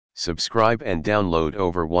Subscribe and download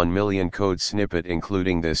over 1 million code snippet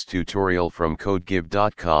including this tutorial from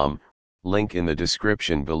codegive.com, link in the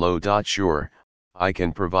description below. Sure, I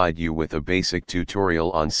can provide you with a basic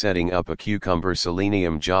tutorial on setting up a Cucumber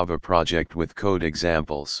Selenium Java project with code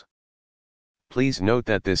examples. Please note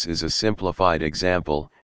that this is a simplified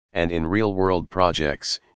example, and in real-world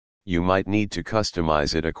projects, you might need to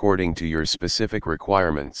customize it according to your specific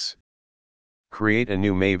requirements. Create a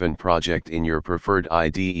new Maven project in your preferred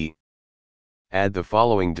IDE. Add the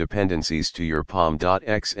following dependencies to your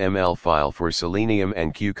pom.xml file for Selenium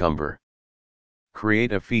and Cucumber.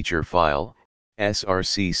 Create a feature file,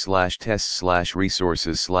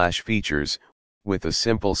 src/test/resources/features, with a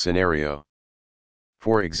simple scenario.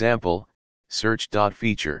 For example,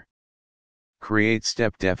 search.feature. Create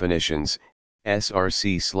step definitions,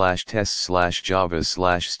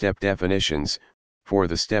 src/test/java/stepdefinitions, for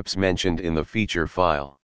the steps mentioned in the feature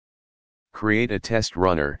file. Create a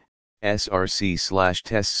TestRunner,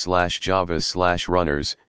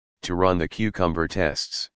 src/test/java/runners, to run the Cucumber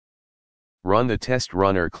tests. Run the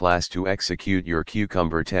TestRunner class to execute your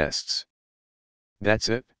Cucumber tests. That's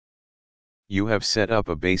it. You have set up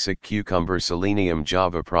a basic Cucumber Selenium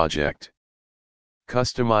Java project.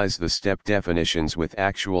 Customize the step definitions with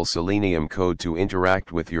actual Selenium code to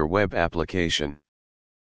interact with your web application.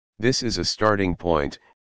 This is a starting point,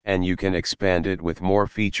 and you can expand it with more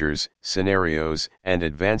features, scenarios, and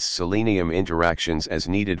advanced Selenium interactions as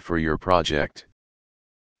needed for your project.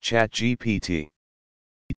 ChatGPT.